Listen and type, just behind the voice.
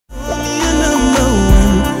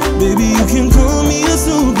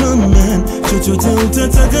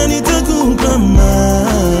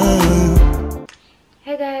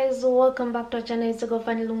Hey guys, welcome back to our channel. It's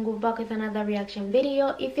Fanny back with another reaction video.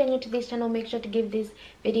 If you're new to this channel, make sure to give this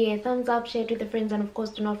video a thumbs up, share it with your friends, and of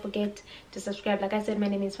course do not forget to subscribe. Like I said, my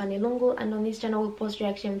name is Fanny Lungu, and on this channel we post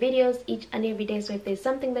reaction videos each and every day. So if there's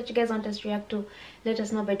something that you guys want us to react to, let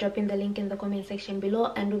us know by dropping the link in the comment section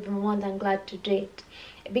below, and we'll be more than glad to do it.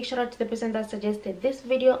 A big shout out to the person that suggested this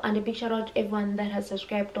video, and a big shout out to everyone that has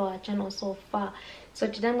subscribed to our channel so far. So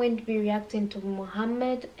today I'm going to be reacting to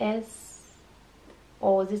Muhammad S,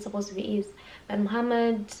 or is it supposed to be is, but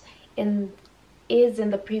Muhammad is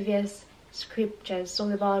in the previous scriptures. So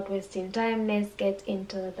without wasting time, let's get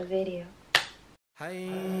into the video.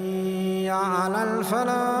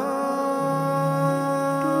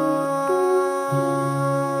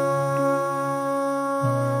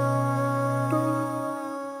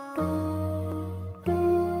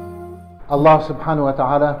 Allah subhanahu wa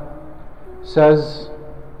ta'ala says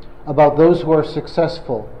about those who are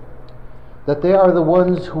successful that they are the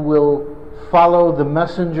ones who will follow the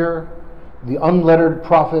messenger, the unlettered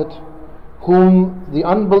prophet, whom the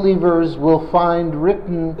unbelievers will find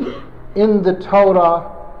written in the Torah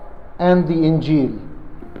and the Injil.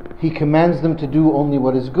 He commands them to do only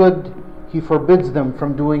what is good. He forbids them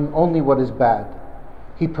from doing only what is bad.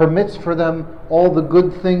 He permits for them all the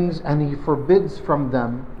good things, and He forbids from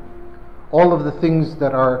them all of the things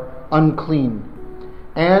that are unclean.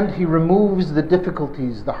 And He removes the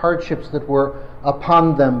difficulties, the hardships that were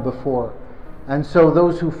upon them before. And so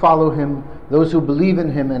those who follow Him, those who believe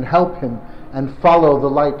in Him and help Him and follow the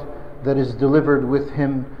light that is delivered with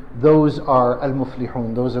Him, those are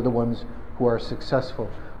al-muflihun, those are the ones who are successful.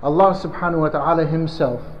 Allah subhanahu wa ta'ala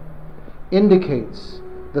Himself indicates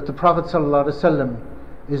that the Prophet ﷺ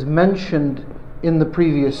is mentioned in the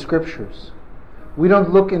previous scriptures. We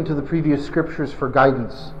don't look into the previous scriptures for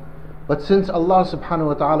guidance. But since Allah subhanahu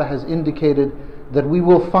wa ta'ala has indicated that we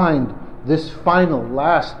will find this final,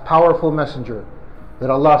 last, powerful messenger that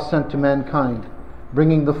Allah sent to mankind,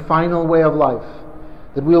 bringing the final way of life,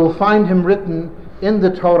 that we will find him written in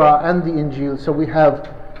the Torah and the Injil. So we have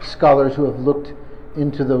scholars who have looked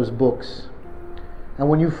into those books. And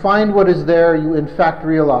when you find what is there, you in fact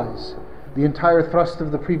realize the entire thrust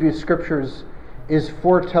of the previous scriptures is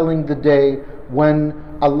foretelling the day when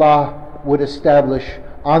Allah would establish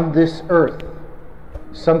on this earth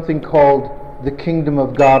something called the kingdom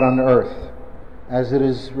of God on earth, as it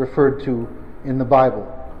is referred to in the Bible.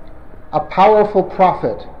 A powerful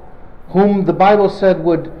prophet whom the Bible said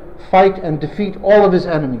would fight and defeat all of his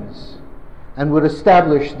enemies and would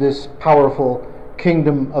establish this powerful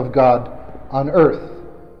kingdom of God on earth.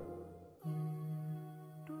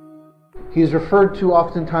 He is referred to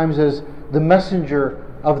oftentimes as the messenger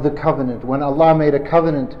of the covenant. When Allah made a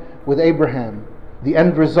covenant with Abraham, the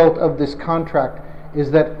end result of this contract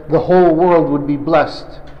is that the whole world would be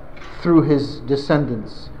blessed through his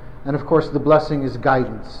descendants. And of course the blessing is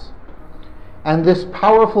guidance. And this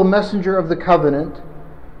powerful messenger of the covenant,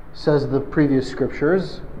 says the previous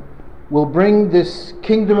scriptures, will bring this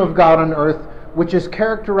kingdom of God on earth, which is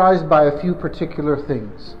characterized by a few particular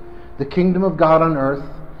things. The kingdom of God on earth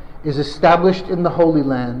is established in the Holy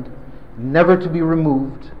Land, never to be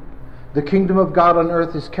removed. The kingdom of God on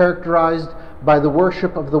earth is characterized by the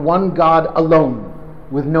worship of the one God alone,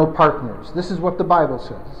 with no partners. This is what the Bible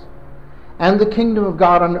says. And the kingdom of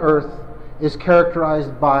God on earth is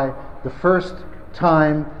characterized by the first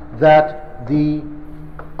time that the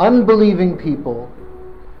unbelieving people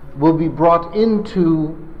will be brought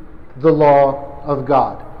into the law of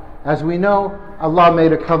God. As we know, Allah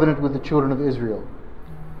made a covenant with the children of Israel.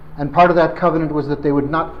 And part of that covenant was that they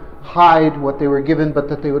would not hide what they were given, but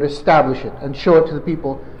that they would establish it and show it to the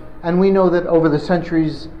people. And we know that over the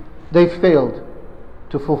centuries they failed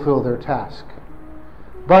to fulfill their task.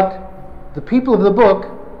 But the people of the book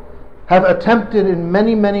have attempted in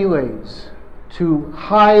many, many ways to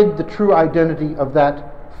hide the true identity of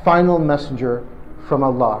that final messenger from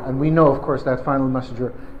Allah. And we know, of course, that final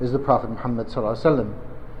messenger is the Prophet Muhammad ﷺ.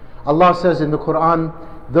 Allah says in the Quran,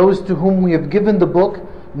 those to whom we have given the book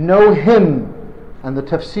know him. And the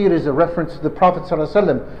tafsir is a reference to the Prophet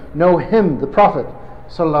ﷺ. Know him, the Prophet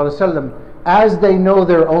ﷺ, as they know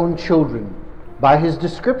their own children, by his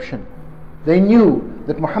description. They knew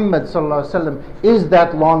that Muhammad ﷺ is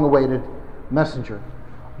that long-awaited messenger.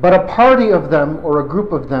 But a party of them, or a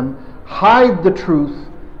group of them, hide the truth,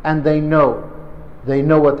 and they know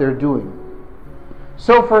what they're doing.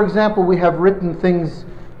 So, for example, we have written things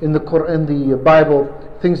in the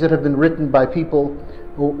Bible, things that have been written by people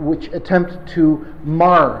which attempt to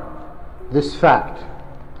mar this fact.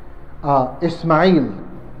 Ismail,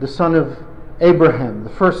 the son of Abraham, the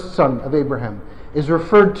first son of Abraham, is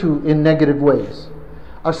referred to in negative ways.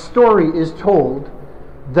 A story is told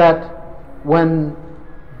that when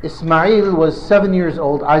Ismail was 7 years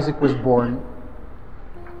old, Isaac was born.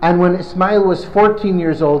 And when Ismail was 14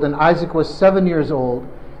 years old and Isaac was 7 years old,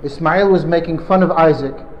 Ismail was making fun of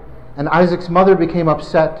Isaac, and Isaac's mother became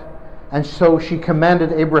upset, and so she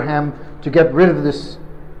commanded Abraham to get rid of this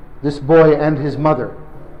boy and his mother,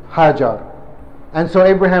 Hajar. And so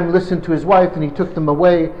Abraham listened to his wife and he took them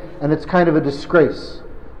away, and it's kind of a disgrace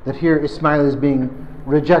that here Ismail is being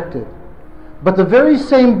rejected. But the very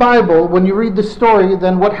same Bible, when you read the story,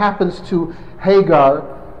 then what happens to Hagar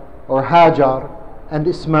or Hajar and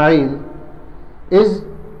Ismail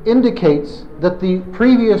indicates that the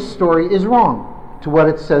previous story is wrong to what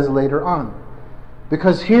it says later on.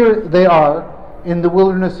 Because here they are in the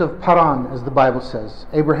wilderness of Paran, as the Bible says.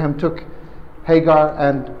 Abraham took Hagar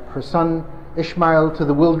and her son Ishmael to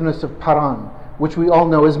the wilderness of Paran, which we all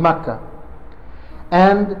know as Mecca.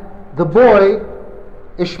 And the boy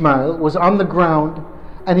Ishmael was on the ground,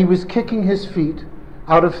 and he was kicking his feet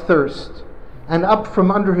out of thirst, and up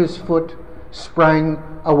from under his foot sprang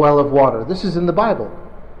a well of water. This is in the Bible.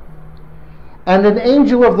 And an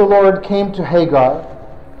angel of the Lord came to Hagar,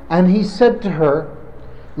 and he said to her,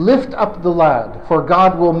 "Lift up the lad, for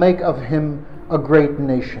God will make of him a great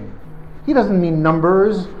nation." He doesn't mean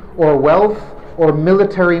numbers or wealth or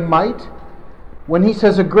military might. When he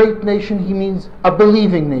says a great nation, he means a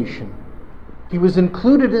believing nation. He was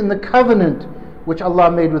included in the covenant which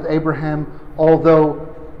Allah made with Abraham, although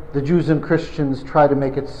the Jews and Christians try to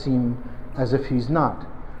make it seem as if he's not.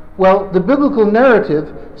 Well, the biblical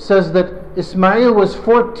narrative says that Ismail was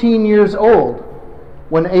 14 years old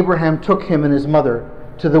when Abraham took him and his mother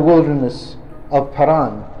to the wilderness of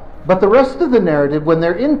Paran. But the rest of the narrative, when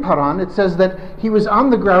they're in Paran, it says that he was on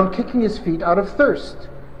the ground kicking his feet out of thirst,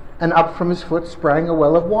 and up from his foot sprang a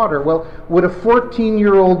well of water. Well, would a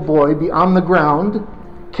 14-year-old boy be on the ground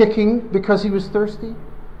kicking because he was thirsty?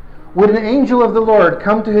 Would an angel of the Lord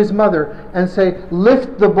come to his mother and say,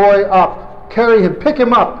 "Lift the boy up, carry him, pick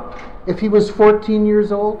him up," if he was 14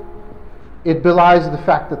 years old? It belies the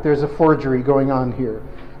fact that there's a forgery going on here.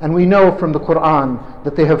 And we know from the Quran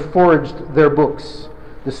that they have forged their books.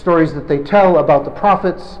 The stories that they tell about the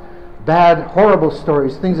prophets, bad, horrible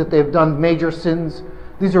stories, things that they've done, major sins,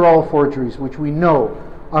 these are all forgeries, which we know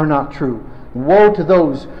are not true. Woe to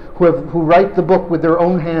those who write the book with their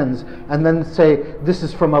own hands and then say, "This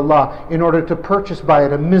is from Allah," in order to purchase by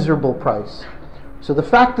it a miserable price. So the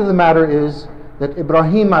fact of the matter is that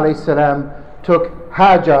Ibrahim a.s. took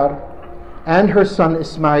Hajar and her son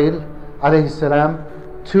Ismail a.s.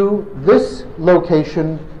 to this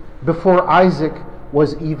location before Isaac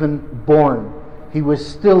was even born. He was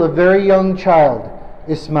still a very young child,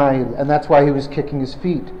 Ismail, and that's why he was kicking his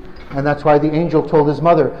feet. And that's why the angel told his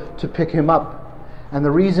mother to pick him up. And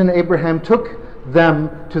the reason Abraham took them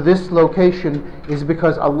to this location is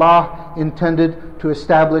because Allah intended to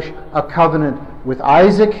establish a covenant with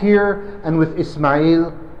Isaac here and with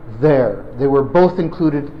Ismail there. They were both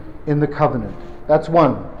included in the covenant. That's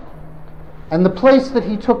one. And the place that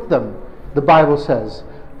he took them, the Bible says,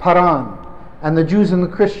 Paran. And the Jews and the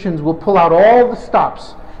Christians will pull out all the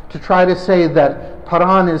stops to try to say that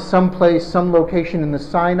Paran is some place, some location in the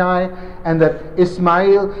Sinai, and that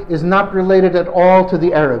Ismail is not related at all to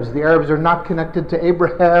the Arabs. The Arabs are not connected to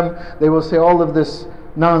Abraham. They will say all of this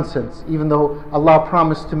nonsense, even though Allah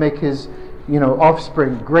promised to make his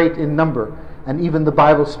offspring great in number. And even the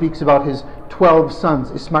Bible speaks about his 12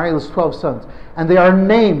 sons, Ismail's 12 sons. And they are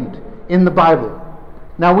named in the Bible.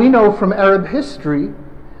 Now we know from Arab history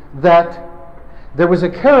that there was a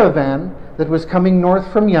caravan that was coming north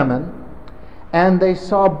from Yemen, and they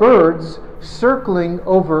saw birds circling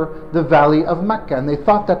over the valley of Mecca, and they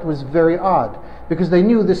thought that was very odd, because they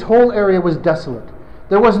knew this whole area was desolate.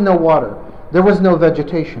 There was no water, there was no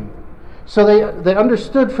vegetation. So they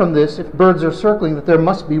understood from this, if birds are circling, that there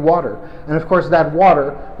must be water. And of course that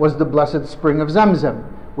water was the blessed spring of Zamzam,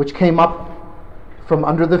 which came up from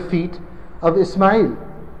under the feet of Ismail.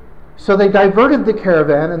 So they diverted the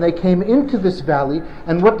caravan and they came into this valley,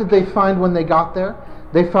 and what did they find when they got there?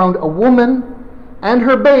 They found a woman and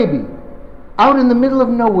her baby out in the middle of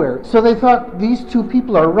nowhere. So they thought these two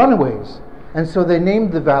people are runaways, and so they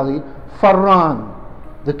named the valley Faran,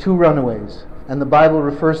 the two runaways, and the Bible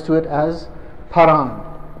refers to it as Paran.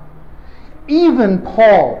 Even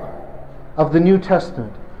Paul of the New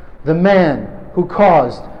Testament, the man who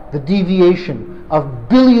caused the deviation of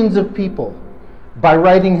billions of people by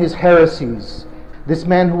writing his heresies, this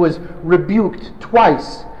man who was rebuked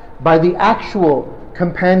twice by the actual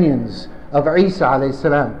companions of Isa alayhi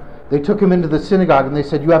salam. They took him into the synagogue and they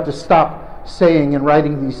said, "You have to stop saying and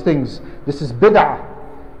writing these things. This is bid'ah.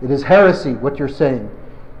 It is heresy, what you're saying.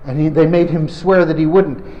 And they made him swear that he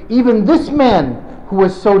wouldn't. Even this man who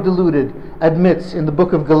was so deluded admits in the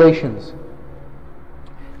book of Galatians,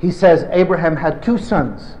 he says Abraham had 2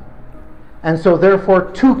 sons, and so therefore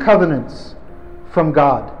 2 covenants from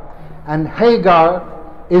God. And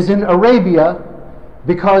Hagar is in Arabia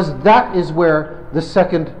because that is where the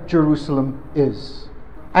second Jerusalem is.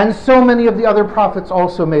 And so many of the other prophets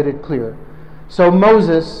also made it clear. So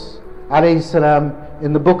Moses, alayhi salam,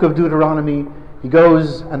 in the book of Deuteronomy, he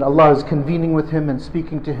goes and Allah is convening with him and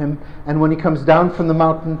speaking to him. And when he comes down from the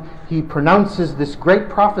mountain, he pronounces this great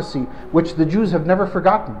prophecy, which the Jews have never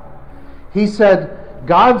forgotten. He said,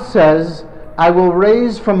 God says, I will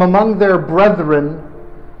raise from among their brethren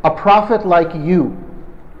a prophet like you,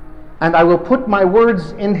 and I will put my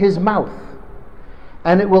words in his mouth.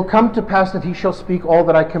 And it will come to pass that he shall speak all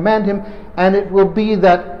that I command him, and it will be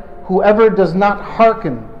that whoever does not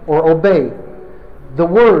hearken or obey the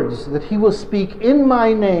words that he will speak in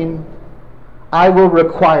my name, I will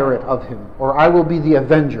require it of him, or I will be the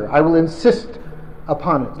avenger. I will insist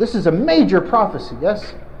upon it. This is a major prophecy,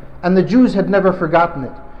 yes? And the Jews had never forgotten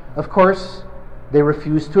it. Of course, they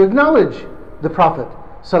refused to acknowledge the Prophet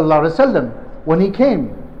ﷺ when he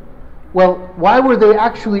came. Well, why were they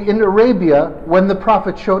actually in Arabia when the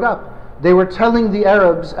Prophet showed up? They were telling the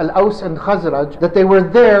Arabs, Al-Aws and Khazraj, that they were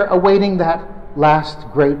there awaiting that last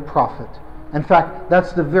great Prophet. In fact,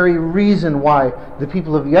 that's the very reason why the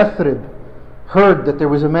people of Yathrib heard that there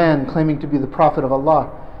was a man claiming to be the Prophet of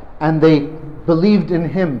Allah, and they believed in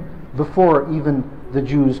him before even the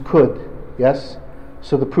Jews could. Yes?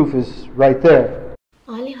 So the proof is right there.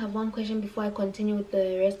 I only have one question before I continue with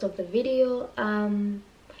the rest of the video.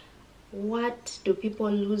 What do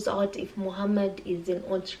people lose out if Muhammad is in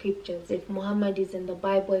old scriptures? If Muhammad is in the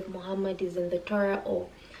Bible, if Muhammad is in the Torah, or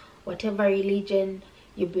whatever religion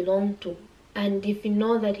you belong to? And if you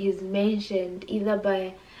know that he's mentioned either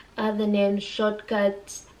by other names,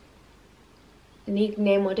 shortcuts,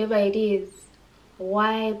 nickname, whatever it is,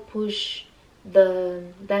 why push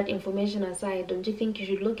that information aside? Don't you think you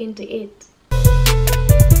should look into it?